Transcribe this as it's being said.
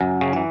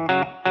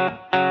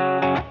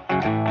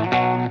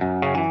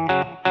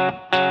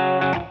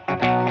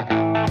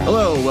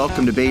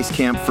Welcome to Base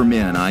Camp for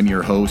Men. I'm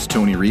your host,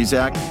 Tony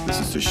Rizak.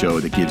 This is the show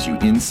that gives you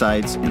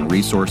insights and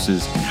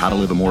resources on how to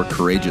live a more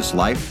courageous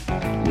life.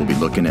 We'll be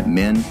looking at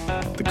men,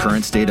 the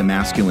current state of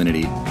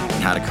masculinity,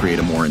 and how to create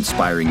a more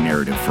inspiring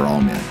narrative for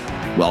all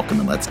men. Welcome,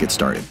 and let's get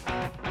started.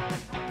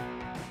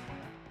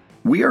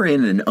 We are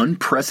in an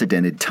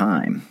unprecedented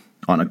time.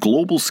 On a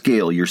global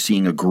scale, you're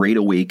seeing a great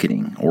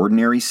awakening.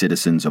 Ordinary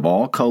citizens of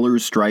all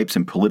colors, stripes,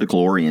 and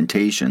political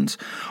orientations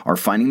are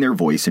finding their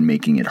voice and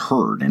making it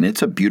heard, and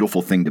it's a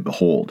beautiful thing to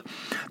behold.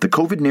 The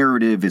COVID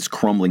narrative is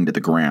crumbling to the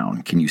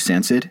ground. Can you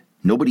sense it?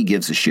 Nobody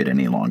gives a shit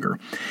any longer.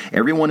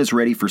 Everyone is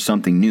ready for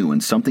something new,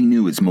 and something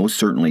new is most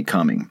certainly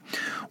coming.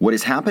 What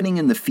is happening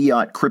in the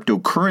fiat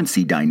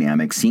cryptocurrency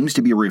dynamic seems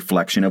to be a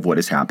reflection of what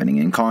is happening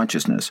in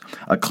consciousness,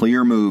 a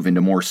clear move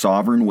into more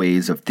sovereign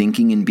ways of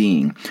thinking and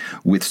being,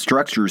 with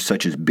structures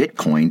such as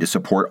Bitcoin to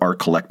support our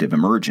collective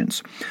emergence.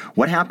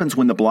 What happens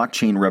when the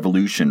blockchain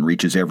revolution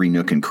reaches every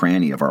nook and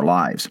cranny of our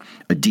lives?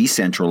 A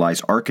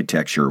decentralized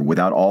architecture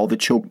without all the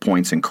choke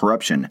points and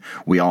corruption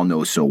we all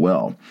know so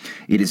well.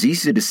 It is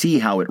easy to see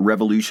how it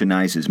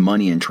revolutionizes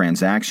money and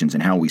transactions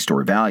and how we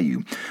store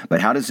value, but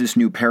how does this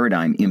new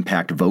paradigm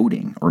impact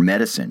voting or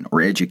medicine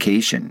or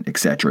education,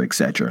 etc.,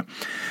 etc.?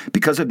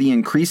 Because of the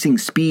increasing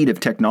speed of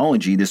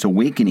technology, this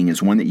awakening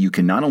is one that you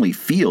can not only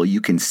feel,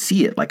 you can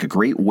see it like a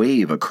great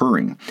wave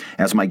occurring.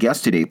 As my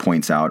guest today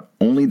points out,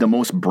 only the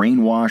most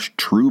brainwashed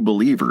true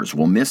believers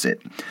will miss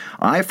it.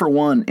 I, for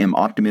one, am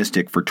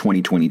optimistic for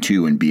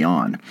 2022 and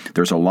beyond.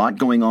 There's a lot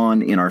going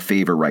on in our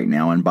favor right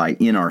now, and by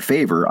in our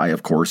favor, I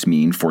of course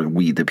mean for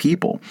we the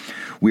people.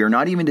 We are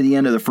not even to the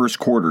end of the first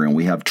quarter, and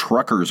we have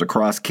truckers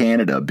across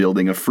Canada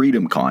building a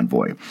freedom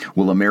convoy.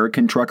 Will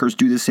American truckers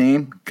do the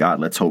same? God,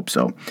 let's hope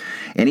so.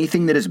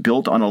 Anything that is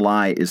built on a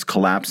lie is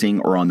collapsing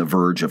or on the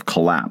verge of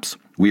collapse.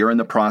 We are in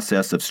the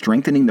process of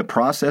strengthening the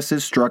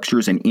processes,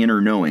 structures, and inner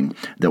knowing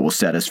that will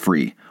set us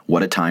free.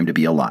 What a time to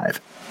be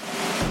alive.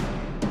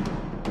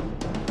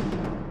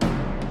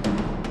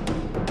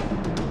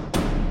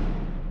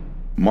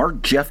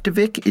 Mark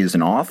Jeftovic is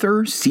an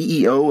author,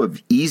 CEO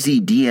of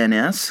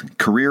EasyDNS,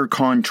 career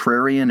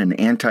contrarian and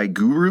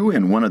anti-guru,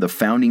 and one of the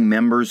founding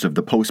members of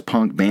the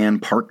post-punk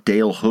band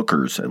Parkdale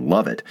Hookers. I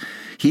love it.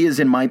 He is,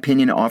 in my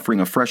opinion, offering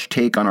a fresh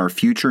take on our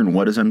future and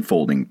what is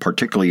unfolding,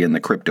 particularly in the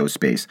crypto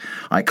space.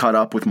 I caught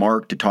up with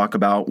Mark to talk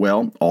about,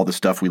 well, all the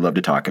stuff we love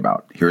to talk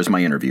about. Here's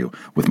my interview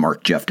with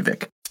Mark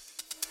Jeftovic.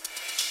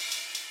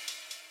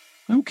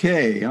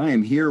 Okay, I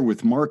am here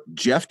with Mark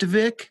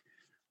Jeftovic.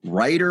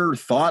 Writer,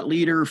 thought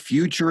leader,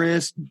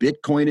 futurist,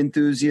 Bitcoin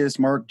enthusiast,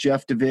 Mark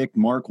Jeftovic.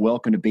 Mark,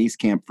 welcome to Base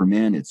Camp for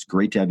Men. It's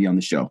great to have you on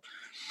the show.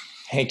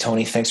 Hey,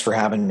 Tony, thanks for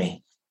having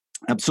me.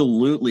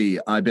 Absolutely.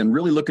 I've been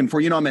really looking for,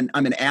 I'm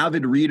an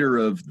avid reader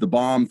of the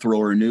Bomb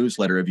Thrower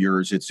newsletter of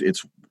yours.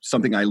 It's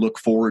something I look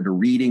forward to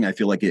reading. I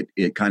feel like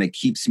it kind of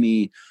keeps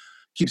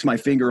my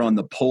finger on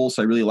the pulse.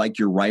 I really like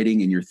your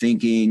writing and your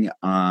thinking.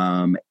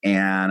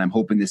 And I'm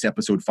hoping this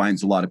episode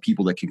finds a lot of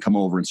people that can come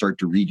over and start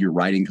to read your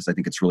writing, because I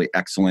think it's really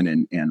excellent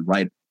and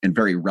right and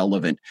very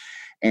relevant.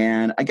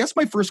 And I guess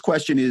my first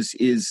question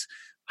is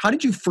how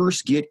did you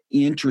first get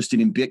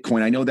interested in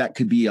Bitcoin? I know that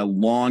could be a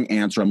long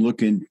answer. I'm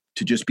looking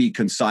to just be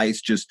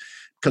concise, just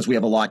because we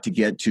have a lot to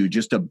get to.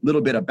 Just a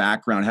little bit of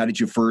background. How did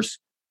you first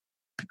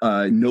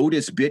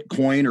notice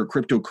Bitcoin or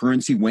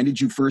cryptocurrency? When did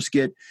you first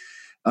get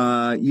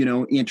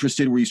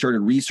interested, where you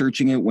started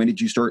researching it? When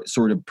did you start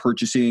sort of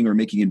purchasing or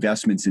making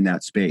investments in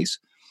that space?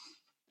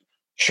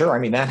 Sure. I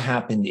mean, that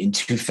happened in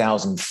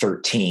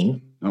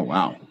 2013. Oh,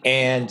 wow.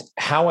 And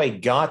how I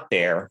got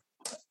there,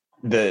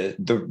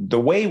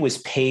 the way was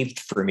paved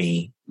for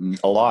me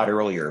a lot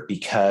earlier,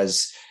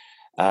 because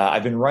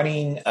I've been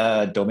running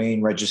a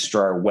domain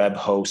registrar web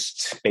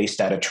host based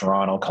out of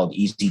Toronto called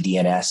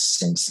EasyDNS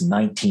since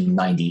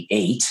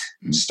 1998.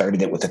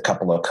 Started it with a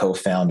couple of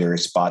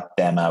co-founders, bought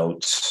them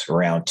out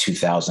around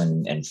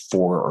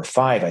 2004 or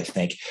 5, I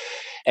think.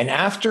 And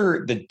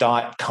after the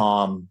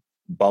 .com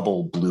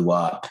bubble blew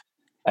up,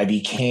 I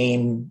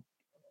became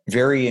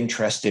very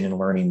interested in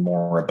learning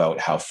more about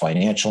how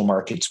financial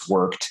markets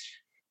worked.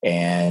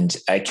 And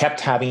I kept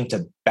having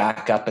to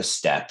back up a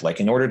step. Like,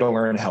 in order to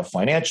learn how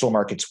financial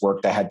markets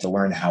worked, I had to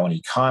learn how an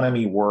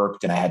economy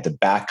worked, and I had to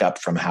back up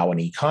from how an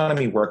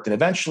economy worked. And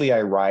eventually I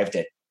arrived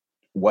at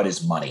what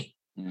is money.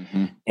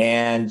 Mm-hmm.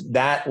 And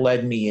that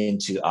led me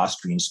into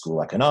Austrian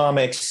school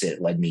economics.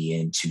 It led me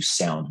into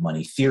sound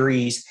money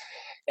theories.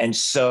 And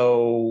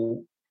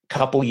so a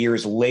couple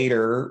years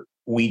later,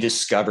 we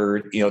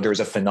discovered, there's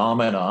a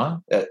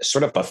phenomena,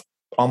 sort of a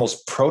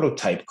almost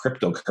prototype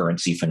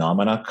cryptocurrency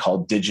phenomena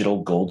called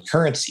digital gold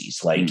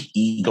currencies, like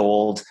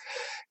eGold,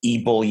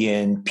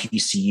 eBullion,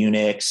 PC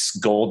Unix,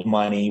 Gold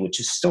Money, which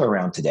is still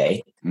around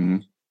today. Mm-hmm.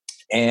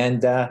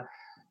 And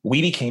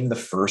we became the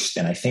first,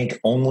 and I think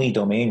only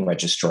domain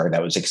registrar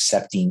that was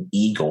accepting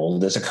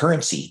eGold as a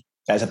currency,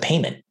 as a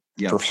payment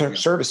for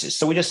services.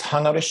 So we just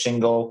hung out a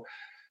shingle.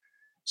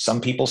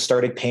 Some people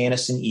started paying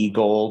us in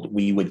eGold.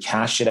 We would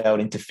cash it out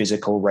into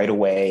physical right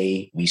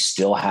away. We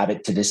still have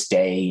it to this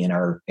day in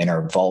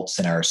our vaults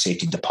and our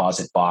safety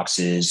deposit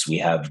boxes. We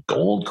have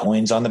gold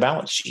coins on the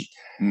balance sheet.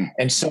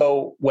 And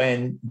so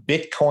when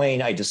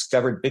I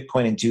discovered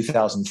Bitcoin in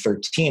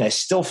 2013, I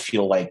still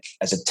feel like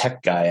as a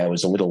tech guy, I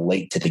was a little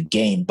late to the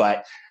game,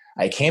 but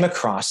I came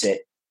across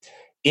it,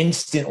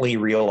 instantly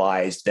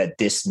realized that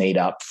this made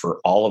up for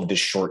all of the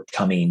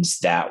shortcomings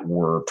that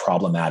were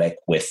problematic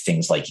with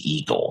things like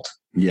eGold.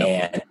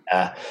 And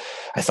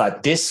I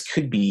thought this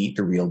could be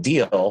the real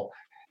deal.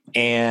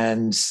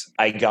 And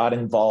I got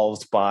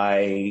involved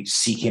by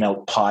seeking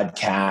out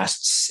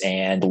podcasts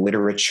and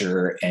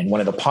literature. And one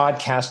of the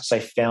podcasts I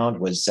found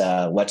was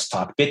Let's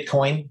Talk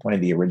Bitcoin, one of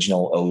the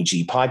original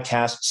OG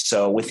podcasts.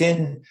 So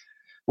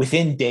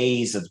within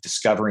days of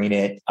discovering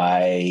it,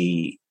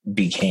 I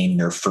became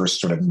their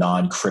first sort of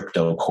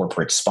non-crypto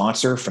corporate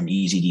sponsor from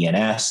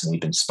EasyDNS. And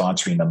we've been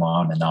sponsoring them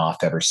on and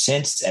off ever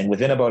since. And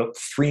within about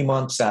 3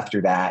 months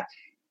after that,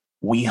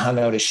 we hung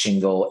out a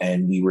shingle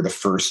and we were the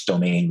first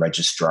domain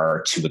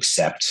registrar to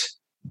accept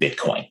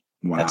Bitcoin.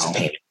 Wow. That's a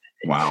payment.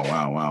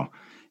 Wow.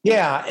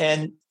 Yeah.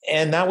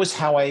 And that was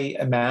how I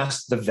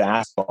amassed the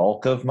vast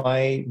bulk of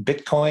my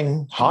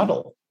Bitcoin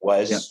hodl.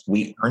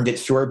 We earned it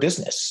through our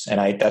business.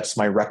 And that's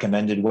my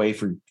recommended way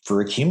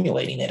for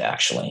accumulating it,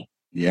 actually.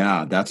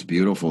 Yeah, that's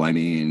beautiful. I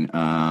mean,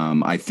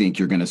 I think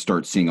you're going to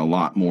start seeing a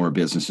lot more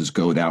businesses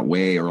go that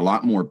way, or a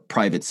lot more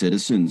private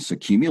citizens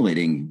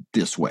accumulating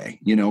this way,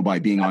 by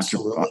being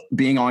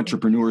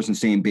entrepreneurs and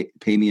saying,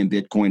 pay me in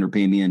Bitcoin, or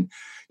pay me in,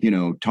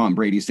 Tom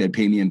Brady said,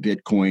 pay me in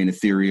Bitcoin,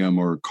 Ethereum,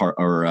 or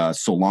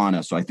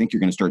Solana. So I think you're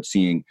going to start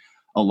seeing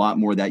a lot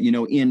more of that.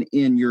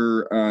 In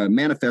your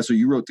manifesto,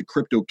 you wrote the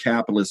Crypto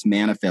Capitalist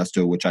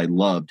Manifesto, which I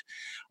loved.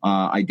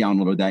 I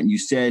downloaded that, and you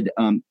said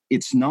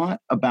it's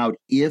not about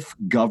if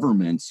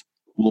governments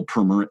will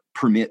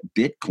permit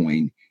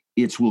Bitcoin,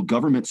 it's will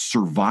governments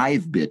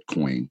survive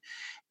Bitcoin.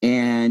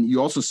 And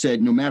you also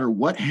said no matter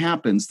what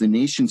happens, the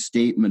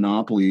nation-state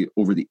monopoly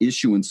over the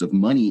issuance of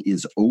money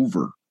is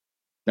over.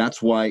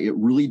 That's why it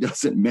really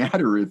doesn't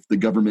matter if the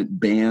government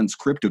bans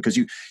crypto, because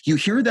you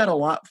hear that a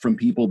lot from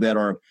people that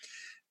are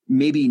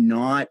maybe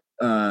not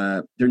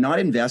they're not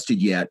invested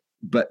yet,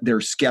 but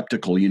they're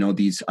skeptical. I know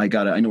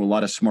a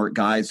lot of smart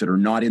guys that are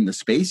not in the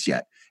space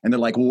yet. And they're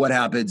like, well, what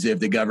happens if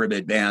the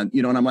government ban,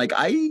 and I'm like,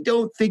 I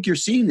don't think you're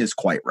seeing this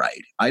quite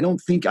right. I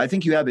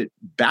think you have it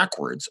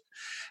backwards.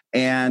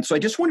 And so I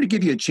just wanted to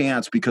give you a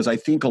chance, because I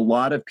think a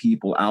lot of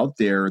people out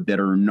there that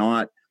are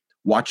not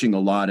watching a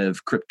lot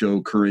of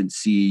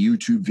cryptocurrency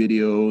YouTube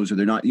videos, or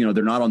they're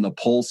not on the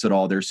pulse at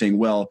all. They're saying,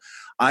 well,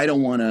 I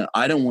don't want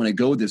to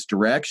go this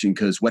direction,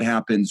 because what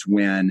happens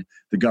when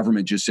the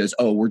government just says,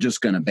 oh, we're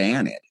just going to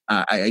ban it?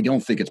 I don't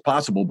think it's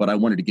possible, but I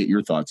wanted to get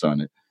your thoughts on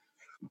it.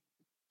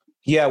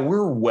 Yeah,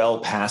 we're well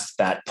past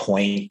that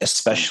point,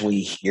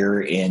 especially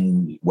here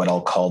in what I'll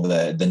call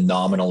the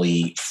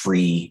nominally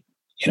free,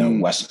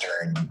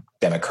 Western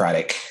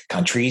democratic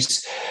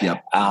countries.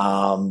 Yep.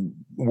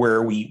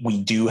 Where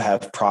we do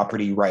have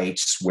property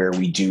rights, where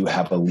we do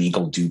have a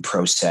legal due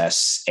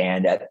process.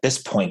 And at this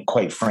point,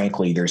 quite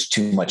frankly, there's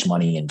too much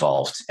money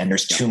involved, and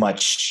there's too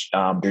much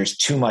of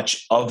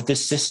the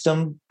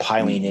system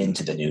piling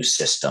into the new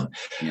system.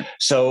 Yep.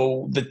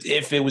 So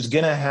if it was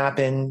going to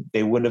happen,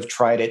 they would have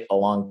tried it a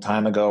long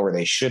time ago, or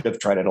they should have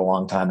tried it a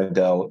long time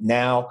ago.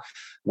 Now,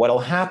 what'll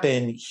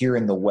happen here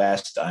in the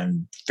West,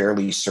 I'm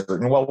fairly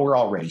certain, well, we're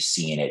already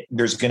seeing it.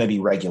 There's going to be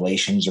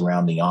regulations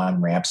around the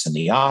on-ramps and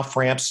the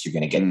off-ramps. You're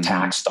going to get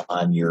taxed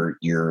on your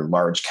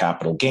large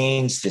capital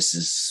gains. This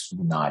is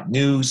not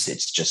news.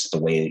 It's just the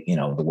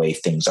way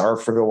things are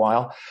for a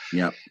while.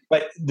 Yeah.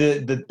 But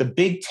the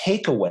big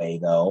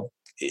takeaway, though,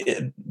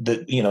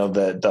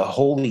 the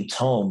holy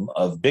tome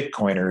of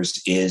Bitcoiners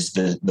is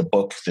the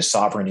book, The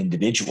Sovereign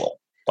Individual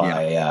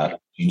by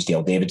James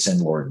Dale Davidson,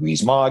 Lord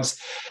Rees-Mogg.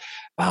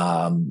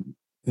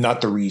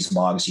 Not the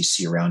Rees-Mogg you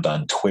see around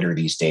on Twitter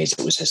these days.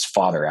 It was his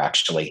father,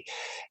 actually.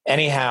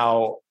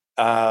 Anyhow,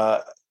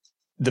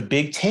 the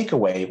big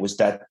takeaway was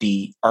that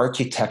the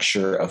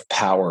architecture of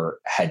power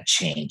had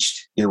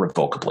changed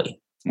irrevocably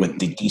with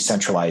the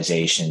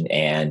decentralization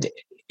and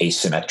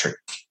asymmetric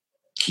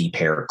key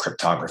pair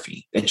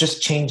cryptography. It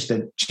just changed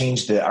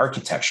the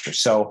architecture.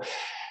 So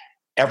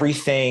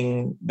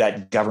everything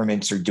that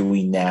governments are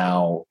doing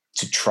now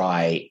to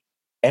try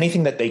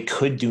anything that they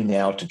could do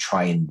now to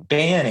try and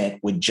ban it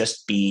would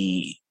just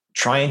be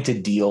trying to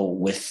deal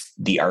with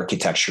the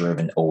architecture of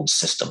an old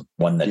system,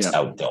 one that's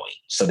outgoing.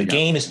 So the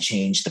game has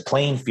changed. The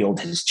playing field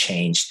has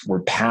changed.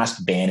 We're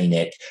past banning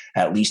it,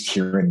 at least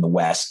here in the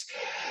West.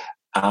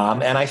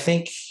 And I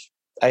think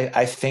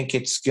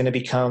it's going to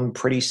become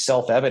pretty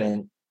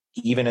self-evident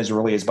even as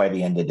early as by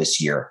the end of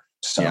this year.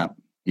 So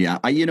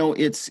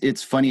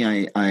it's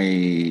funny.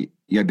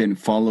 I've been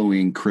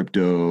following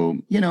crypto,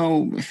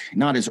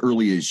 not as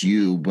early as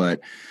you, but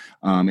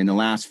in the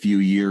last few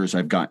years,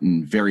 I've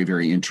gotten very,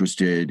 very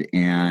interested.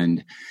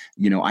 And,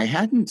 I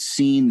hadn't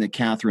seen the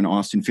Catherine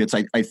Austin Fitts.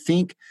 I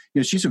think,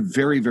 she's a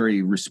very,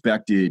 very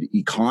respected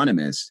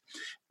economist.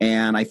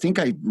 And I think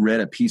I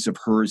read a piece of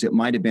hers. It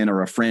might have been,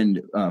 or a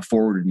friend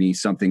forwarded me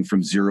something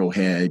from Zero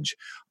Hedge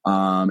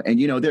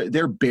And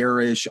they're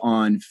bearish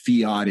on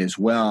fiat as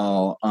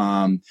well.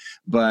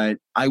 But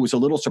I was a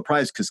little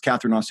surprised because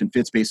Catherine Austin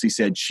Fitts basically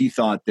said she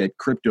thought that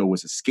crypto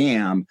was a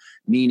scam,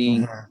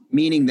 meaning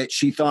that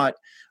she thought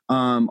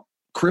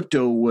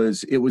crypto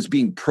was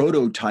being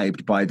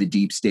prototyped by the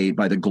deep state,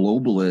 by the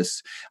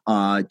globalists,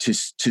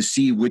 to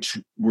see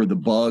which were the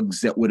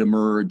bugs that would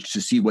emerge,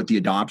 to see what the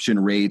adoption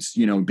rates,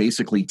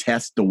 basically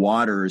test the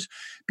waters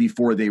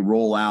before they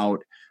roll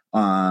out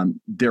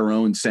their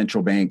own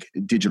central bank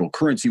digital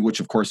currency, which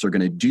of course they're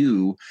going to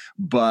do.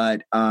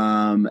 But,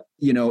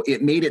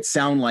 it made it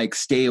sound like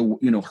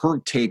her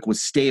take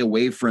was stay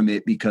away from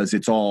it because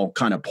it's all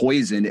kind of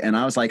poisoned. And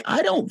I was like,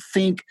 I don't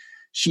think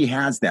she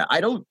has that. I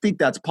don't think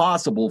that's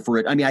possible for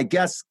it. I mean, I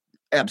guess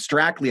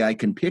abstractly I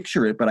can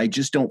picture it, but I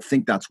just don't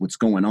think that's what's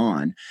going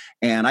on.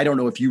 And I don't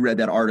know if you read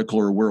that article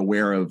or were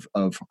aware of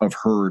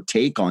her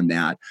take on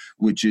that,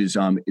 which is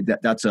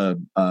that's a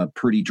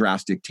pretty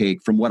drastic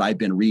take from what I've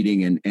been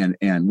reading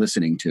and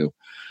listening to.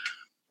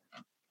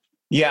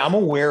 Yeah, I'm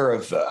aware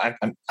of.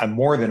 I'm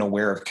more than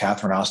aware of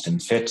Catherine Austin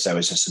Fitts. I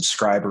was a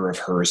subscriber of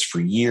hers for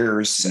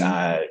years.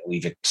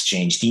 We've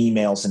exchanged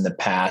emails in the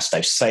past.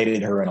 I've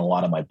cited her in a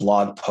lot of my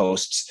blog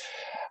posts.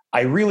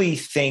 I really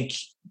think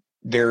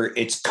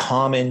it's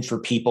common for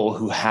people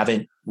who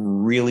haven't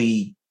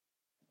really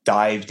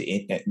dived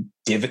in,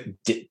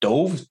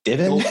 dove.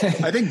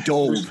 I think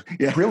dove.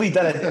 Yeah. Really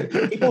done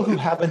it. People who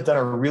haven't done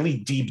a really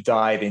deep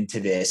dive into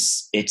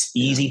this, it's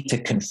easy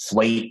to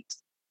conflate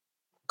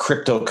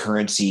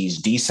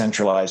cryptocurrencies,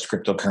 decentralized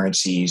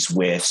cryptocurrencies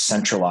with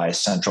centralized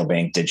central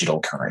bank digital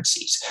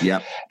currencies.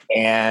 Yeah.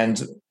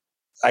 And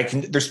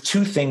there's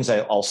two things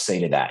I'll say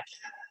to that.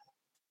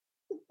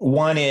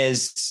 One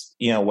is,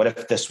 what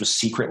if this was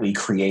secretly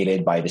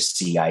created by the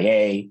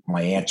CIA?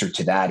 My answer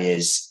to that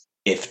is,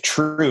 if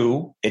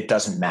true, it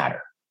doesn't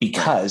matter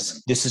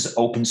because this is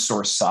open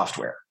source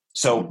software.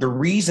 So the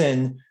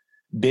reason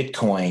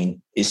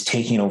Bitcoin is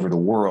taking over the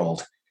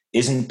world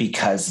isn't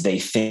because they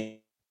think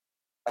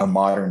a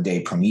modern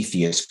day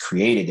Prometheus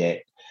created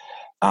it.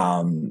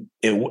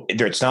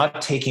 It's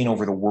not taking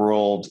over the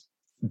world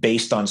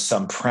based on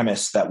some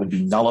premise that would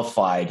be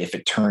nullified if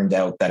it turned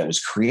out that it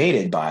was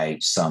created by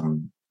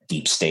some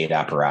deep state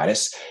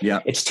apparatus. Yeah.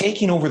 It's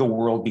taking over the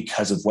world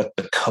because of what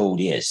the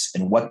code is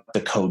and what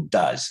the code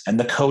does. And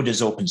the code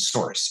is open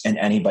source and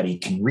anybody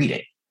can read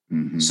it.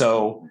 Mm-hmm.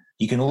 So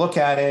you can look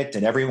at it,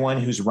 and everyone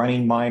who's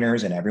running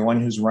miners and everyone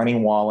who's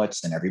running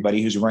wallets and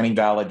everybody who's running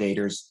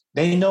validators,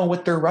 they know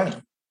what they're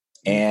running.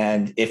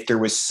 And if there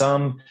was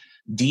some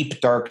deep,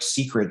 dark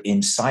secret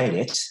inside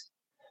it,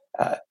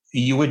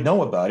 you would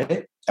know about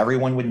it.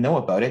 Everyone would know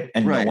about it,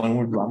 and no one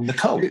would run the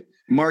code.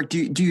 Mark,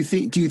 do you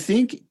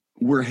think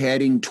we're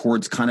heading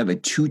towards kind of a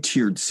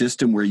two-tiered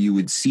system where you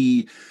would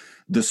see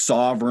the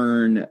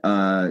sovereign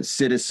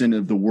citizen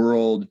of the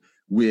world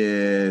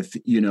with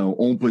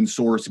open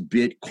source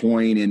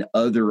Bitcoin and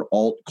other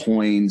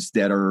altcoins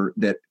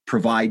that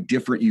provide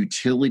different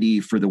utility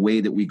for the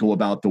way that we go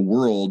about the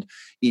world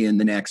in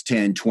the next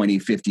 10, 20,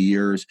 50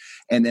 years.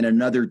 And then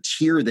another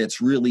tier that's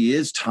really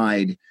is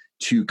tied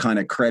to kind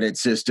of credit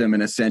system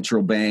and a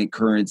central bank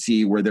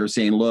currency where they're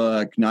saying,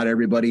 look, not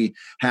everybody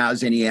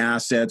has any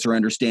assets or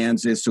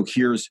understands this. So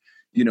here's,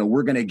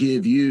 we're going to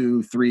give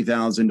you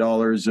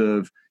 $3,000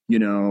 of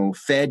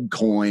Fed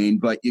coin,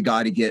 but you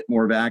got to get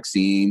more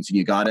vaccines and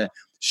you got to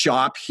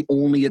shop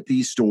only at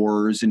these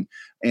stores.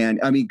 And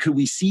I mean, could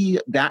we see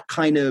that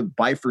kind of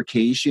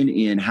bifurcation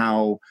in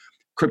how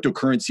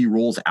cryptocurrency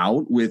rolls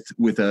out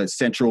with a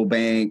central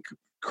bank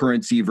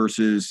currency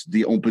versus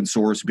the open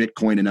source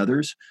Bitcoin and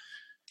others?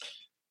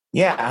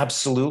 Yeah,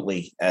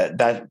 absolutely.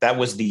 That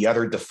was the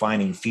other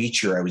defining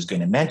feature I was going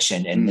to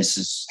mention. And this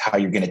is how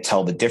you're going to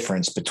tell the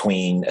difference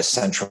between a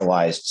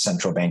centralized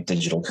central bank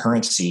digital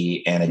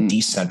currency and a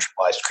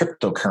decentralized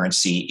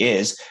cryptocurrency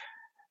is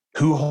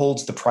who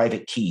holds the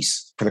private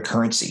keys for the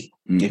currency.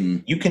 Mm-hmm.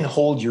 If you can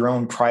hold your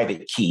own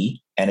private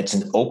key and it's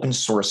an open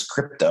source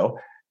crypto,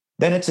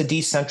 then it's a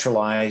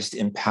decentralized,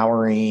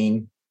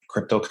 empowering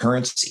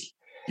cryptocurrency.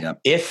 Yep.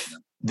 If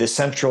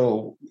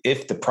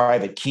the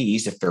private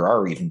keys, if there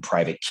are even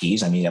private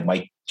keys, I mean, it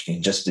might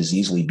just as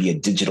easily be a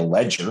digital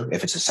ledger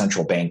if it's a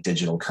central bank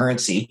digital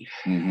currency,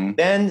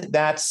 then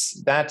that's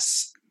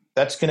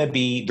going to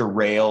be the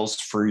rails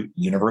for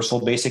universal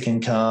basic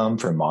income,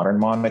 for modern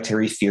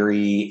monetary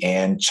theory,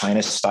 and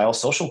China-style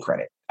social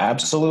credit.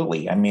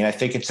 Absolutely. I mean, I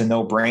think it's a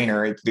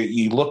no-brainer.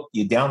 You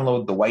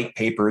download the white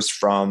papers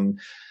from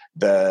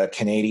the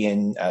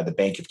Canadian, the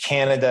Bank of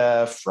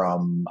Canada,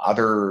 from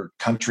other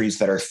countries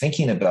that are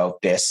thinking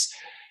about this,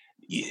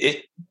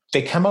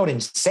 they come out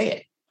and say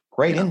it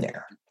right in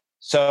there.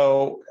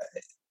 So,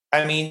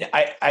 I mean,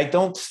 I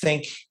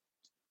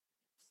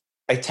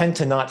tend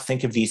to not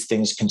think of these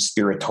things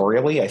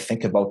conspiratorially. I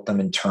think about them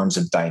in terms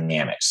of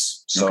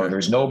dynamics. So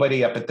there's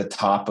nobody up at the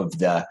top of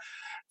the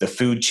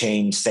food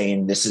chain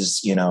saying this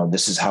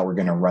is how we're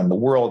going to run the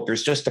world.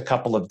 There's just a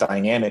couple of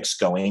dynamics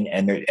going,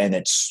 and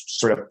it's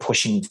sort of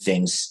pushing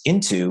things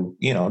into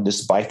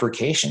this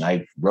bifurcation.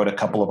 I wrote a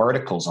couple of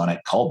articles on it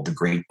called The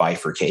Great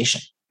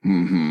Bifurcation.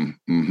 Mm-hmm.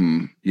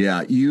 Mm-hmm.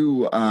 Yeah.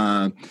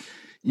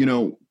 You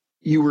know,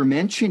 you were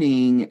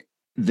mentioning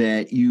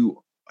that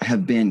you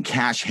have been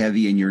cash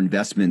heavy in your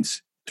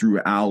investments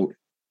throughout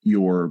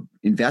your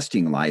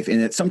investing life.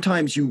 And that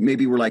sometimes you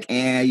maybe were like,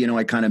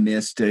 I kind of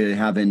missed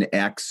having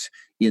X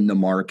in the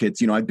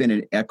markets. I've been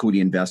an equity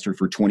investor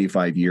for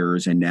 25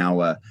 years and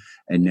now a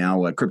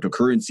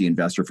cryptocurrency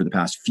investor for the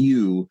past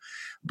few.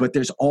 But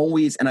there's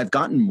always, and I've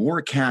gotten more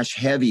cash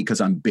heavy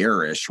because I'm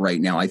bearish right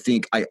now. I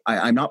think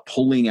I'm not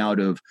pulling out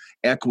of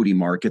equity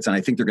markets, and I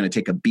think they're going to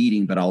take a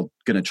beating, but I'm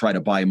going to try to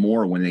buy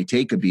more when they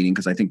take a beating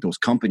because I think those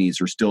companies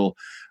are still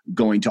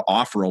going to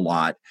offer a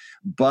lot.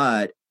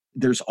 But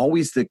there's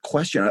always the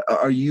question,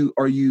 are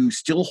you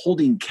still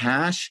holding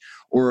cash,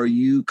 or are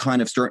you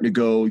kind of starting to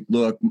go,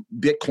 look,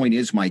 Bitcoin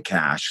is my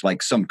cash,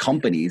 like some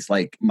companies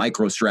like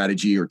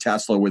MicroStrategy or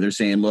Tesla, where they're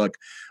saying, look,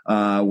 we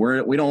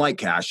don't like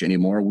cash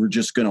anymore. We're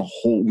just going to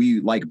hold,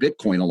 we like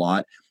Bitcoin a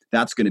lot.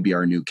 That's going to be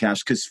our new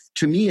cash. Because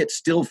to me, it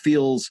still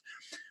feels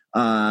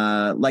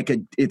like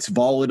it's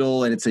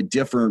volatile and it's a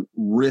different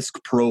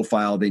risk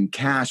profile than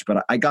cash.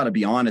 But I got to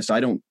be honest, I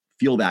don't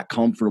feel that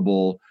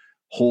comfortable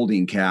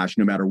holding cash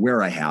no matter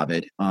where I have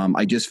it.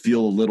 I just feel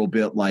a little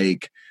bit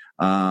like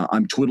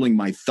I'm twiddling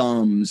my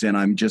thumbs and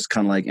I'm just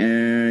kind of like,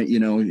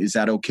 is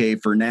that okay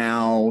for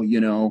now?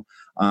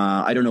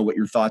 I don't know what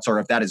your thoughts are,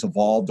 if that has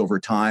evolved over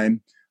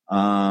time,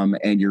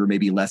 and you're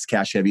maybe less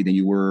cash heavy than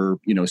you were,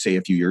 say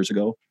a few years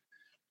ago.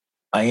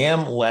 I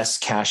am less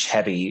cash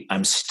heavy.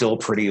 I'm still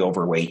pretty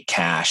overweight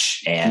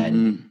cash.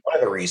 And one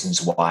of the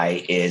reasons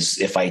why is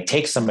if I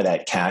take some of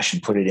that cash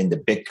and put it into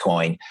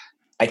Bitcoin,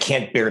 I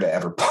can't bear to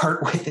ever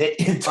part with it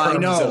in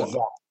terms of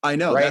that. I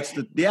know. Right?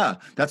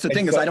 That's the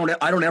thing is I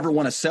don't ever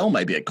want to sell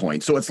my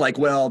Bitcoin. So it's like,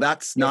 well,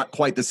 that's not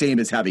quite the same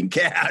as having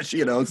cash,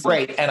 So,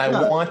 right. And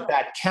I want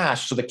that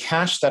cash. So the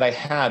cash that I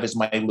have is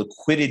my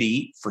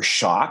liquidity for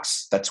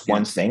shocks. That's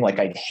one thing. Like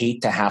I'd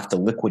hate to have to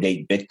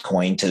liquidate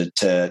Bitcoin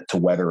to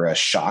weather a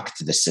shock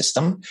to the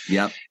system.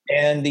 Yeah.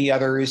 And the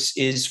other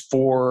is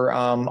for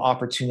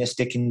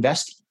opportunistic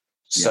investing.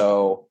 Yeah.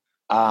 So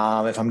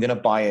if I'm going to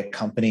buy a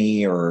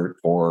company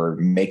or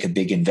make a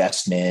big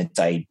investment,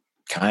 I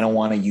kind of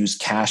want to use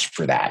cash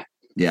for that.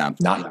 Yeah.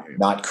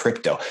 Not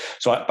crypto.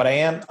 So, but I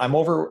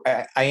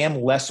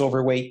am less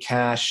overweight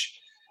cash,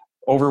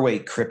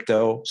 overweight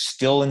crypto,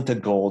 still into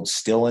gold,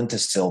 still into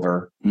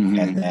silver,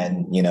 and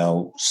then,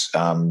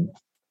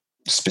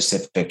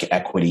 specific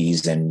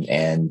equities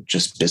and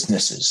just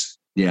businesses.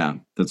 Yeah,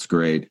 that's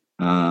great.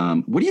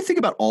 What do you think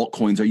about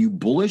altcoins? Are you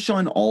bullish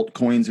on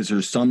altcoins? Is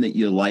there some that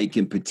you like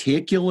in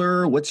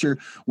particular? What's your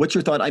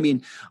thought? I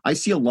mean, I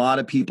see a lot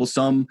of people,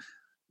 some,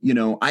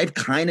 I've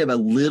kind of a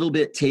little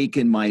bit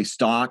taken my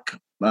stock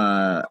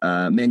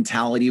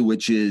mentality,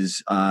 which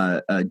is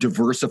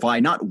diversify,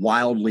 not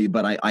wildly,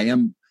 but I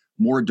am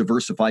more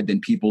diversified than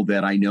people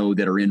that I know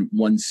that are in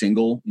one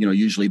single,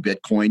 usually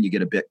Bitcoin. You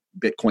get a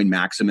Bitcoin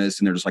Maximus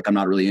and they're just like, I'm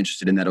not really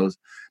interested in the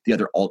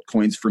other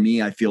altcoins. For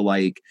me, I feel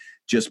like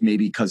just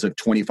maybe because of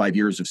 25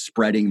 years of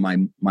spreading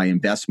my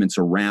investments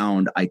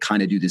around, I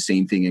kind of do the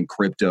same thing in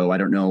crypto. I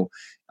don't know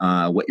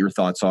what your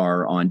thoughts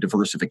are on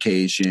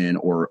diversification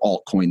or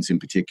altcoins in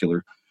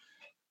particular.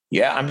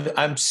 Yeah,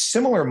 I'm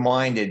similar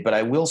minded, but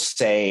I will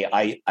say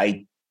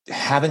I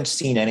haven't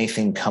seen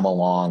anything come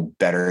along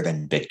better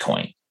than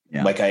Bitcoin.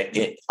 Yeah. Like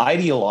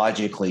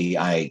ideologically,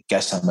 I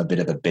guess I'm a bit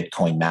of a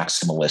Bitcoin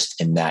maximalist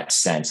in that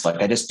sense.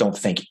 Like I just don't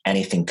think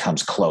anything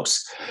comes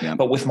close. Yeah.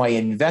 But with my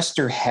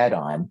investor hat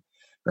on,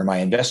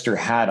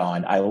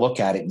 I look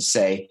at it and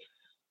say,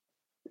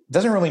 it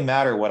doesn't really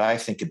matter what I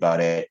think about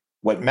it.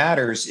 What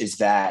matters is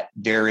that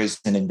there is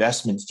an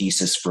investment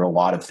thesis for a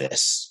lot of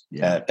this,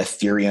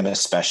 Ethereum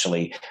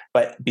especially.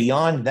 But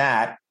beyond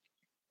that,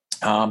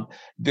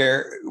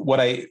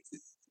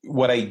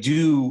 what I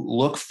do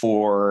look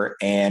for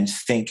and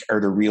think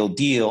are the real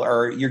deal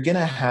are you're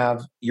gonna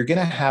have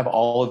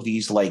all of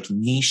these like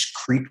niche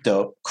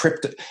cryptos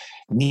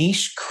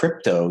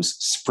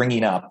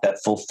springing up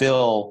that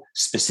fulfill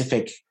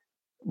specific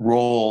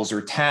roles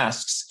or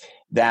tasks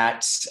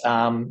that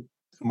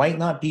might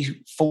not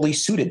be fully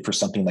suited for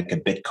something like a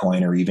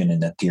Bitcoin or even an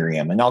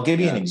Ethereum. And I'll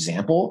give you an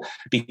example.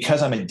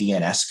 Because I'm a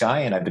DNS guy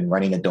and I've been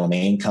running a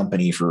domain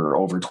company for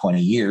over 20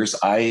 years,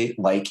 I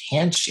like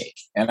Handshake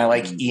and I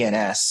like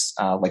ENS,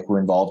 like we're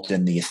involved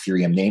in the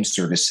Ethereum name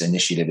service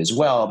initiative as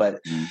well.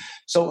 But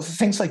so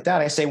things like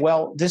that, I say,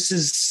 well, this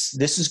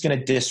is going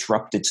to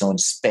disrupt its own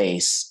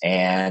space.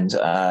 And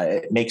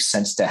it makes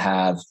sense to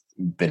have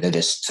a bit of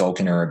this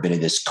token or a bit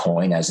of this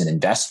coin as an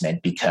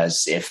investment,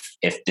 because if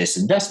this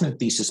investment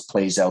thesis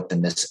plays out,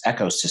 then this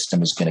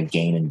ecosystem is going to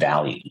gain in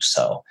value.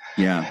 So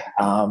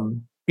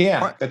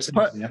that's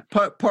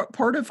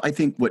part of, I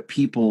think, what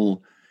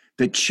people,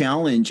 the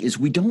challenge is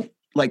we don't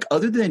like,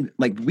 other than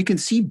like, we can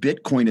see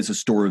Bitcoin as a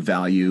store of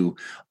value,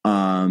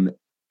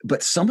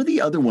 but some of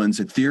the other ones,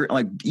 Ethereum,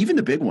 like even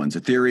the big ones,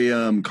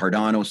 Ethereum,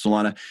 Cardano,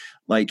 Solana,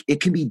 like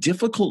it can be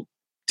difficult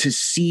to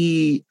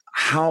see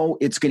how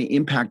it's going to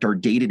impact our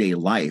day-to-day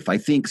life. I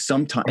think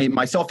sometimes,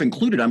 myself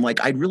included, I'm like,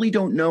 I really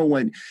don't know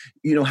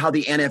how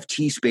the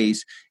NFT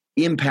space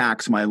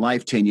impacts my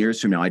life 10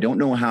 years from now. I don't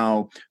know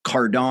how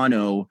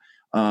Cardano,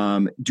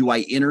 do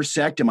I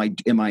intersect? Am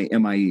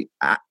I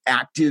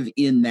active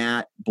in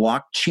that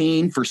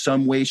blockchain for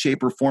some way,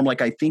 shape, or form?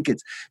 Like, I think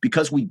it's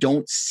because we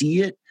don't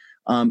see it.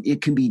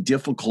 It can be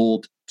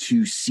difficult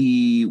to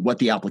see what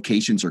the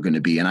applications are going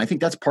to be. And I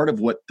think that's part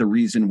of the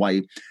reason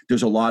why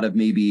there's a lot of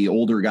maybe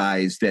older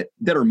guys that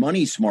are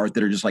money smart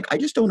that are just like, I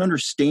just don't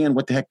understand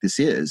what the heck this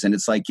is. And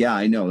it's like, yeah,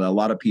 I know a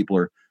lot of people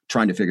are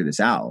trying to figure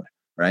this out.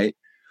 Right.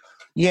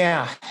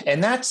 Yeah.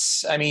 And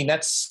that's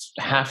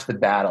half the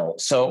battle.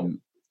 So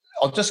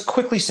I'll just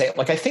quickly say,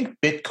 I think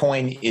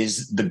Bitcoin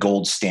is the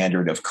gold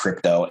standard of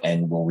crypto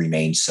and will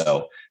remain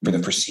so for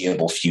the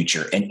foreseeable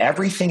future. And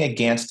everything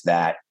against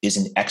that is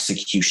an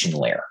execution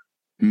layer,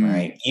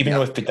 right? Even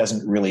if it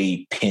doesn't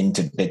really pin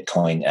to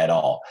Bitcoin at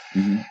all.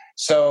 Mm-hmm.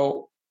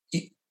 So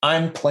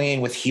I'm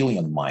playing with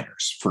helium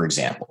miners, for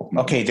example.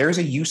 Okay, there's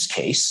a use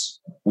case.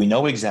 We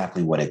know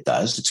exactly what it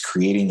does. It's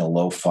creating a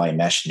lo-fi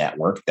mesh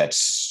network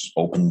that's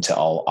open to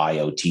all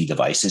IoT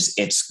devices.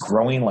 It's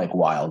growing like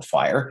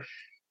wildfire.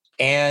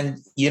 And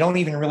you don't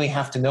even really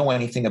have to know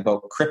anything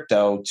about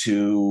crypto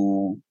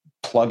to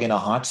plug in a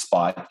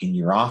hotspot in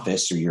your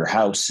office or your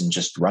house and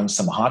just run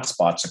some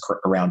hotspots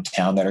around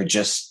town that are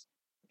just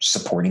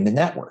supporting the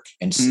network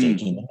and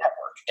staking the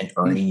network and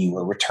earning you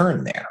a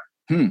return there.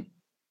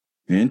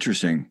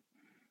 Interesting.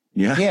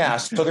 Yeah. Yeah.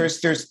 So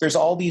there's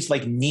all these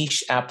like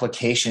niche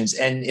applications,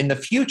 and in the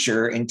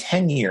future, in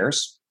 10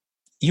 years,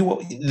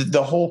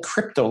 the whole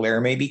crypto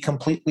layer may be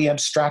completely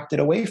abstracted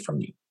away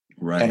from you.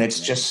 Right. And it's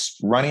just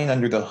running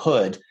under the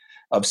hood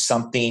of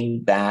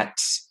something that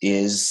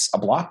is a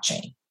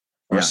blockchain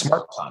or a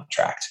smart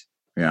contract.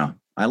 Yeah.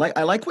 I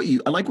like what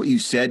you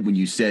said when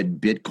you said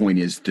Bitcoin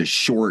is the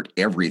short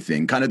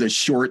everything, kind of the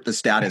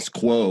status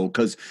quo,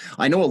 because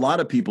I know a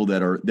lot of people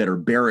that are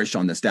bearish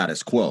on the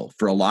status quo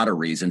for a lot of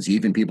reasons,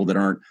 even people that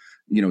aren't,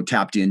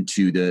 tapped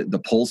into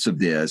the pulse of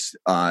this.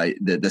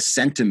 The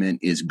sentiment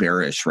is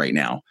bearish right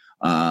now.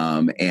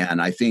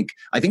 And I think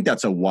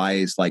that's a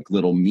wise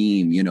little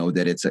meme,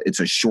 that it's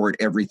a short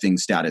everything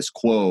status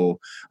quo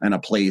and a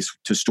place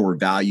to store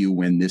value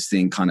when this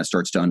thing kind of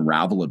starts to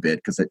unravel a bit,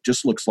 because it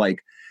just looks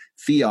like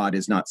fiat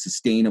is not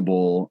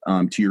sustainable.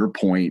 To your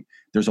point,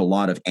 there's a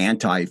lot of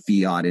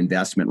anti-fiat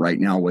investment right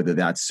now, whether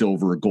that's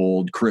silver,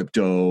 gold,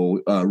 crypto,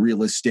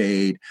 real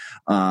estate,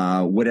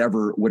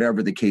 whatever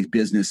the case,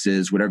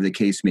 businesses, whatever the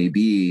case may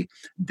be,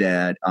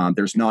 that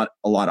there's not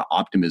a lot of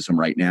optimism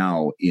right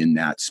now in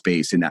that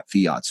space, in that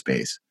fiat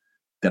space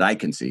that I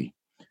can see.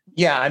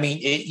 Yeah.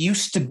 It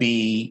used to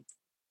be,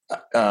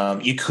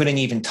 you couldn't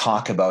even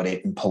talk about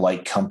it in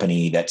polite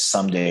company that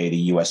someday the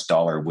US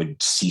dollar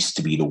would cease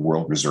to be the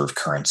world reserve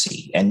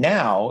currency. And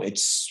now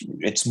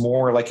it's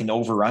more like an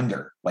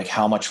over-under, like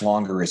how much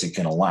longer is it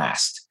going to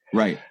last?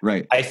 Right.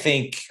 I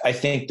think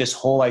this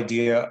whole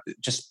idea,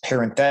 just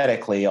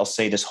parenthetically, I'll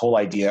say this whole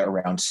idea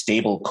around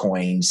stable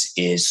coins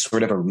is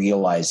sort of a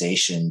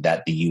realization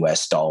that the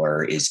US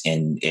dollar is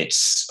in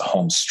its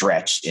home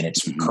stretch in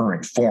its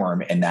current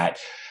form, and that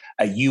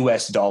a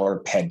US dollar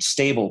pegged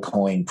stable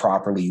coin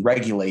properly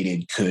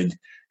regulated could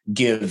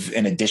give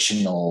an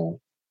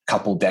additional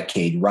couple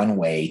decade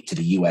runway to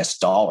the US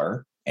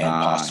dollar and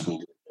possibly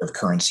of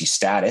currency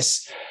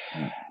status.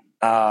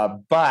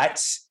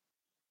 But,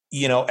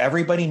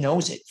 everybody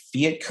knows it.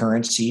 Fiat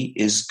currency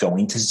is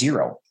going to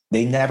zero.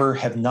 They never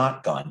have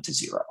not gone to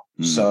zero.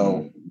 Mm-hmm.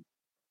 So,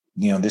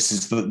 this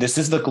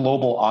is the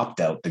global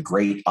opt-out, the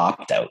great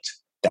opt-out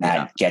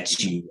that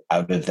gets you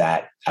out of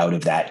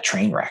that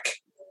train wreck.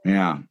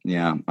 Yeah.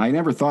 I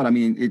never thought.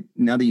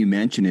 Now that you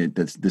mention it,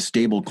 the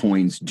stable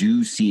coins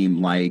do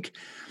seem like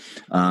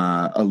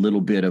a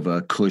little bit of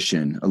a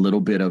cushion, a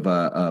little bit of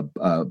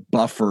a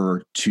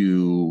buffer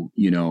to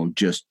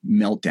just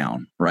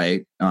meltdown,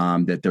 right?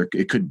 That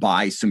it could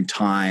buy some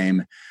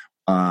time,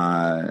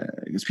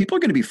 because people are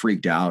going to be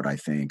freaked out. I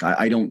think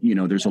I don't.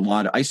 There's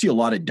I see a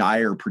lot of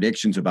dire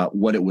predictions about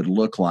what it would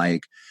look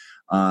like.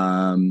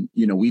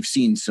 We've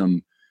seen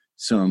some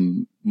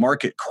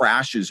market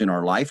crashes in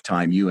our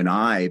lifetime, you and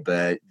I,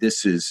 but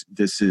this is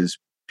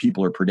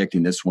people are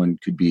predicting this one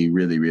could be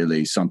really,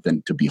 really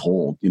something to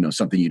behold,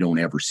 something you don't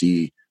ever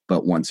see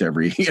but once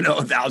every,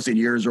 1,000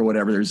 years or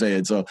whatever they're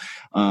saying. So,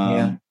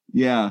 go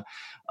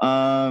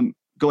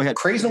ahead.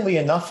 Crazily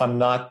enough, I'm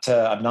not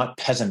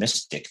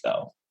pessimistic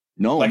though.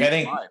 No, I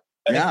think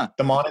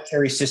the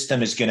monetary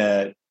system is going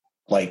to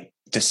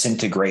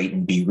disintegrate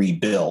and be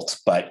rebuilt,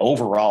 but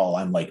overall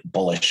I'm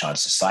bullish on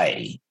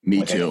society.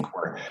 Me too.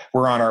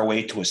 We're on our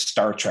way to a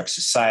Star Trek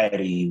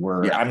society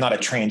where I'm not a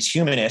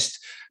transhumanist,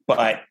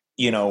 but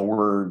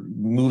we're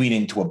moving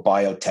into a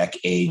biotech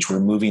age,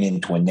 we're moving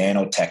into a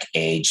nanotech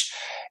age.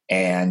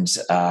 And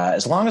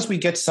as long as we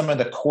get some of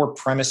the core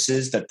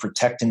premises that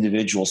protect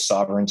individual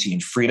sovereignty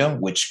and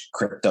freedom, which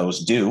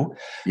cryptos do,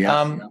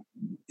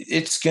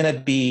 it's going to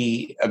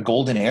be a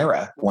golden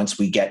era once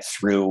we get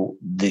through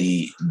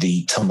the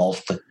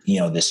tumult,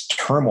 this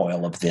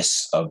turmoil of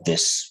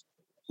this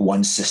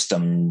one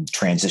system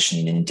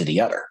transitioning into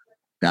the other.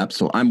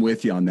 Absolutely. I'm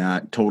with you on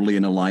that. Totally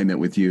in alignment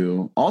with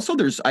you. Also,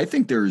 I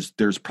think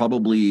there's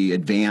probably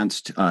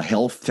advanced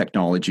health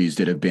technologies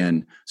that have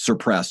been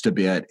suppressed a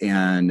bit.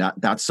 And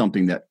that's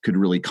something that could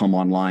really come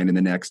online in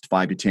the next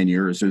 5 to 10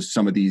 years. There's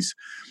some of these,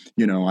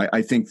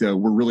 I think that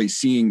we're really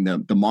seeing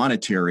the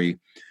monetary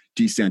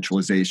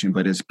decentralization,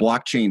 but as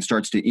blockchain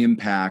starts to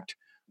impact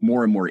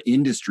more and more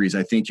industries,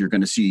 I think you're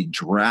going to see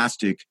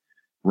drastic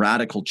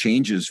radical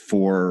changes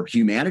for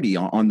humanity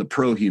on the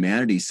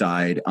pro-humanity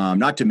side.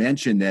 Not to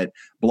mention that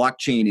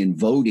blockchain in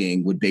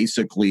voting would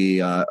basically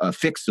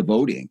fix the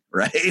voting,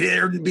 right?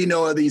 There'd be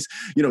no of these,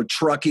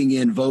 trucking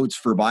in votes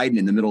for Biden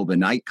in the middle of the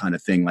night kind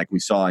of thing like we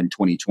saw in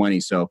 2020.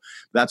 So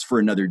that's for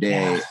another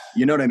day. Yeah.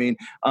 You know what I mean?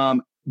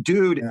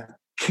 Dude, yeah.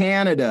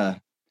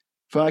 Canada,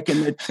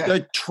 fucking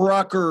the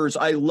truckers.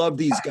 I love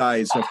these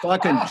guys. So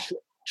fucking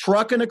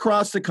trucking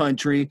across the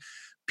country.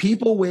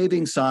 People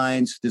waving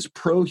signs, this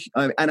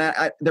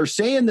they're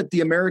saying that the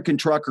American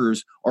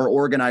truckers are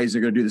organized.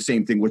 They're going to do the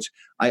same thing, which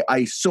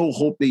I so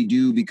hope they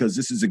do, because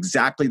this is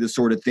exactly the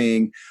sort of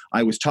thing.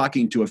 I was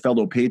talking to a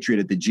fellow patriot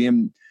at the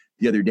gym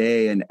the other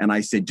day, and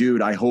I said,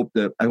 dude, I hope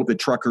the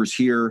truckers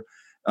here,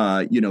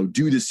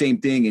 do the same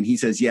thing. And he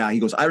says, yeah, he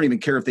goes, I don't even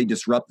care if they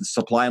disrupt the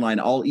supply line.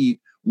 I'll eat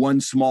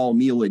one small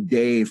meal a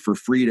day for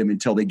freedom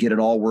until they get it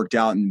all worked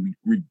out and,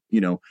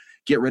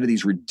 get rid of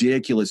these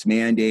ridiculous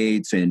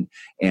mandates and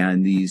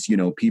these,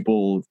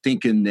 people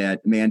thinking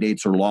that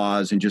mandates are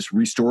laws, and just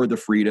restore the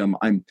freedom.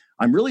 I'm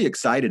really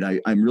excited.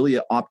 I'm really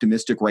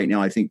optimistic right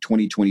now. I think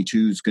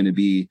 2022 is going to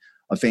be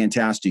a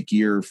fantastic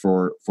year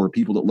for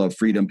people that love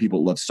freedom,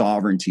 people that love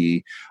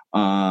sovereignty.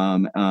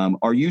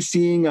 Are you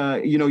seeing,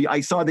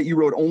 I saw that you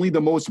wrote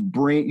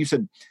you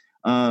said,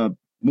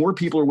 more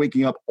people are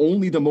waking up.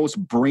 Only the most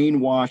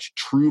brainwashed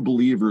true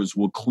believers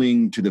will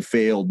cling to the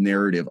failed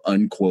narrative,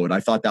 unquote.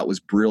 I thought that was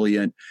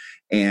brilliant.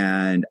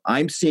 And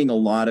I'm seeing a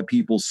lot of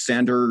people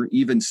center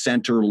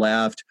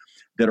left,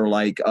 that are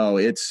like, oh,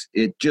 it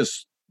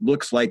just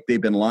looks like they've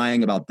been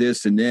lying about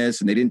this, and they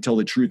didn't tell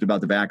the truth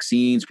about the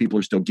vaccines. People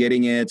are still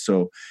getting it.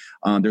 So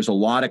there's a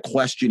lot of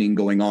questioning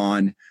going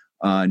on.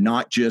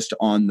 Not just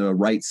on the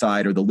right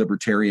side or the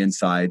libertarian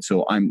side.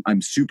 So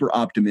I'm super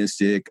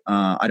optimistic.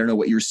 I don't know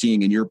what you're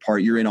seeing in your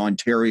part. You're in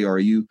Ontario.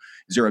 Is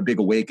there a big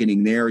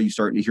awakening there? Are you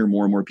starting to hear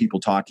more and more people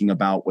talking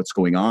about what's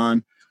going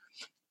on?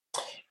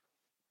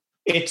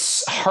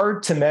 It's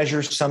hard to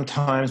measure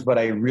sometimes, but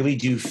I really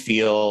do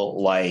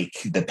feel like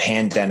the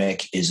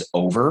pandemic is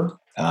over.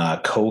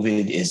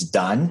 COVID is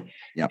done.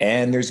 Yep.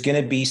 And there's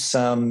going to be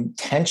some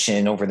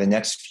tension over the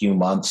next few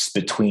months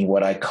between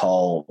what I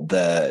call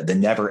the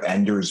never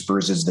enders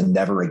versus the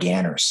never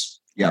againers.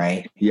 Yep.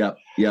 Right. Yep.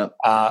 Yep.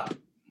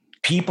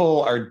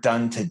 People are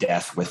done to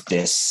death with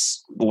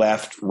this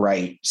left,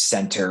 right,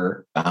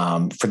 center.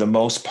 For the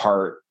most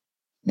part,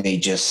 they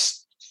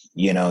just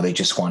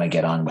want to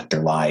get on with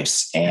their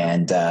lives.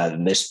 And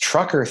this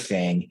trucker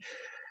thing,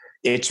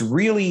 I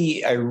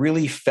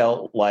really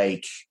felt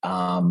like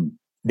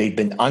they've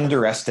been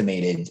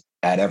underestimated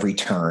at every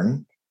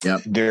turn.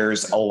 Yep.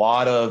 There's a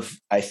lot of,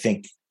 I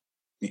think,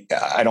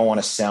 I don't want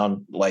to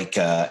sound like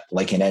an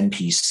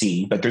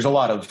NPC, but there's a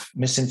lot of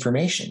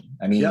misinformation.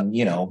 I mean,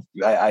 yep.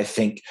 I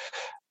think,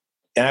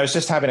 and I was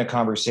just having a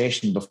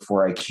conversation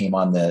before I came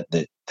on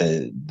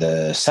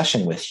the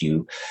session with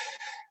you.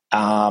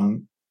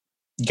 Guys,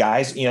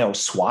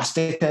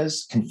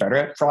 swastikas,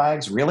 Confederate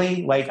flags,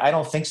 really? Like, I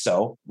don't think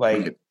so.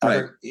 Like,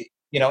 right.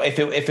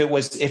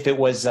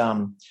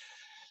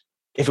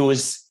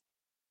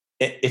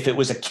 If it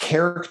was a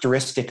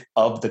characteristic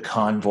of the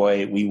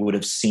convoy, we would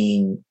have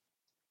seen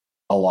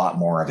a lot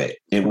more of it.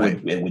 It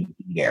would be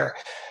there.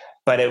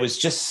 But it was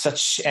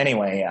just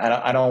anyway,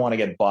 I don't want to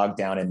get bogged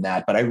down in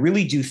that, but I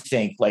really do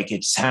think like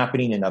it's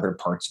happening in other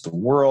parts of the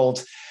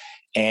world.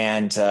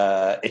 And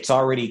it's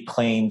already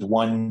claimed.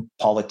 One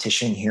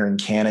politician here in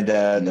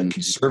Canada, the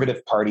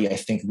Conservative Party, I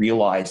think,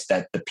 realized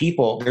that the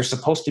people, they're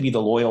supposed to be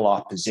the loyal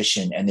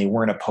opposition, and they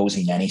weren't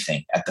opposing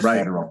anything at the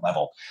federal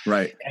level.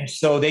 Right. And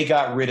so they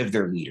got rid of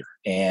their leader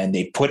and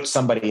they put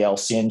somebody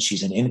else in.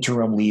 She's an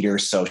interim leader.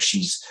 So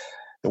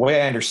the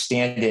way I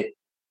understand it,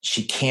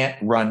 she can't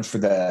run for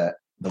the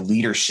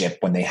leadership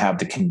when they have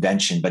the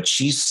convention, but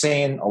she's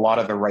saying a lot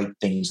of the right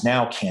things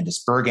now,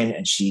 Candice Bergen.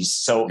 And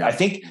I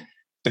think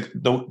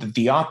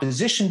the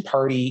opposition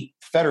party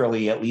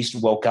federally at least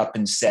woke up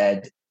and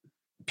said,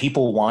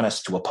 people want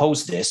us to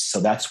oppose this, so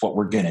that's what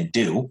we're going to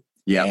do.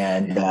 Yeah.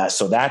 And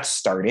so that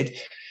started.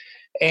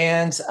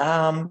 And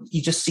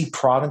you just see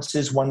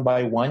provinces one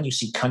by one. You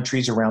see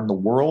countries around the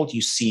world.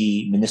 You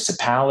see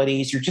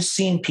municipalities. You're just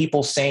seeing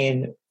people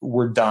saying,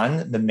 we're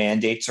done. The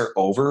mandates are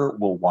over.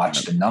 We'll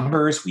watch the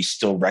numbers. We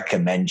still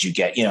recommend you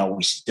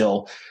we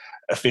still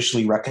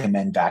officially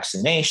recommend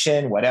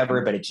vaccination,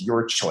 whatever, but it's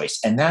your choice.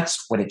 And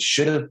that's what it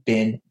should have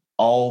been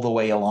all the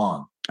way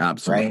along.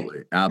 Absolutely.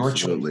 Right?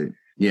 Absolutely.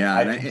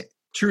 Yeah.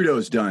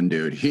 Trudeau's done,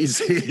 dude. He's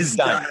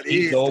done.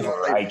 He's over.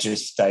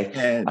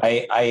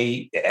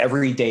 I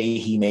every day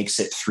he makes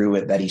it through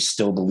it, that he's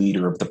still the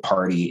leader of the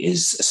party,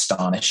 is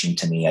astonishing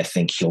to me. I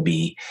think he'll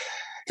be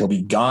he'll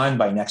be gone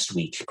by next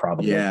week,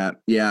 probably. Yeah.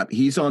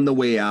 He's on the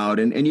way out.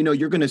 And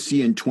you're going to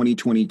see in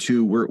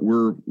 2022,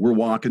 we're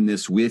walking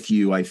this with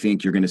you. I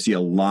think you're going to see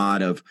a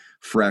lot of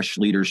fresh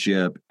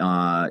leadership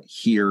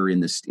here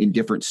in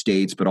different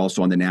states, but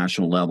also on the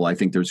national level. I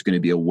think there's going to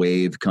be a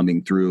wave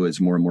coming through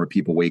as more and more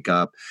people wake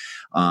up.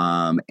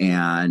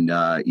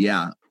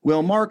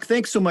 Well, Mark,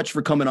 thanks so much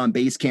for coming on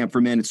Basecamp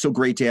for Men. It's so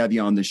great to have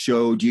you on the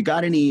show. Do you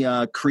got any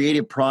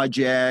creative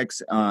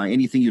projects,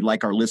 anything you'd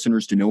like our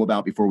listeners to know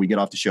about before we get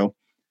off the show?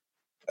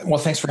 Well,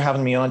 thanks for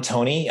having me on,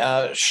 Tony.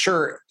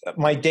 Sure.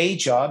 My day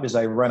job is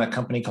I run a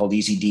company called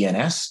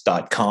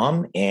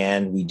EasyDNS.com,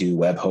 and we do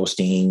web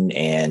hosting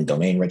and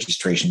domain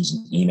registrations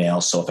and email.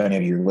 So if any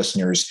of your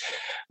listeners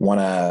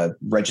want to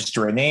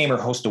register a name or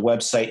host a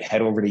website,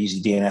 head over to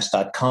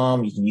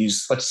EasyDNS.com. You can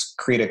let's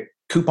create a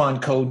coupon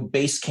code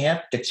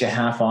Basecamp, gets you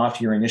half off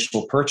your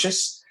initial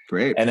purchase.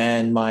 Great. And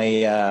then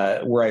my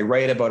where I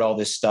write about all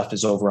this stuff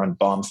is over on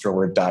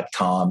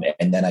bombthrower.com.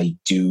 And then I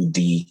do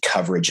the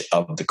coverage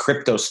of the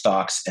crypto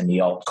stocks and the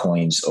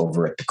altcoins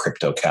over at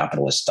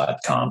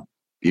thecryptocapitalist.com.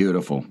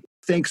 Beautiful.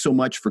 Thanks so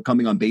much for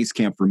coming on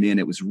Basecamp for Men.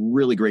 It was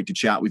really great to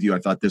chat with you. I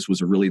thought this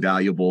was a really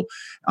valuable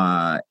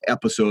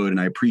episode, and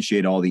I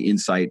appreciate all the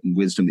insight and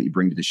wisdom that you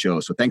bring to the show.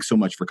 So thanks so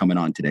much for coming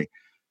on today.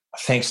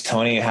 Thanks,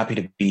 Tony. Happy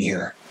to be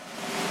here.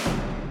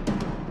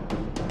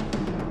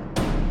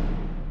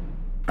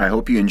 I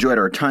hope you enjoyed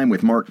our time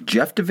with Mark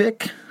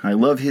Jeftovic. I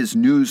love his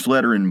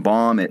newsletter and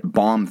bomb at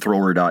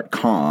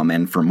bombthrower.com.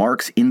 And for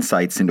Mark's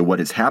insights into what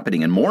is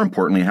happening and, more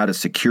importantly, how to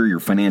secure your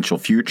financial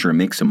future and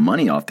make some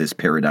money off this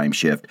paradigm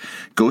shift,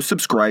 go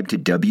subscribe to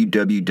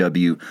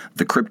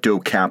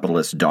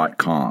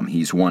www.thecryptocapitalist.com.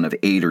 He's one of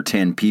 8 or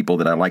 10 people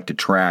that I like to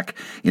track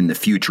in the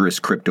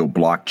futurist crypto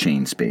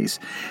blockchain space.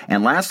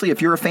 And lastly,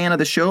 if you're a fan of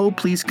the show,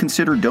 please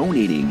consider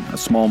donating. A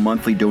small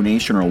monthly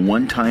donation or a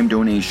one-time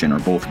donation are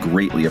both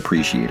greatly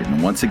appreciated.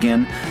 And once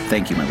again,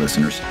 thank you, my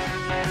listeners.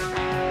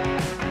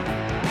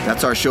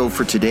 That's our show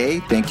for today.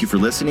 Thank you for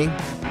listening.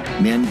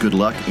 Men, good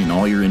luck in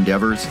all your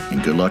endeavors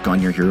and good luck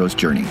on your hero's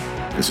journey.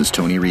 This is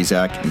Tony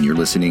Rizak, and you're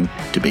listening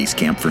to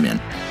Basecamp for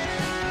Men.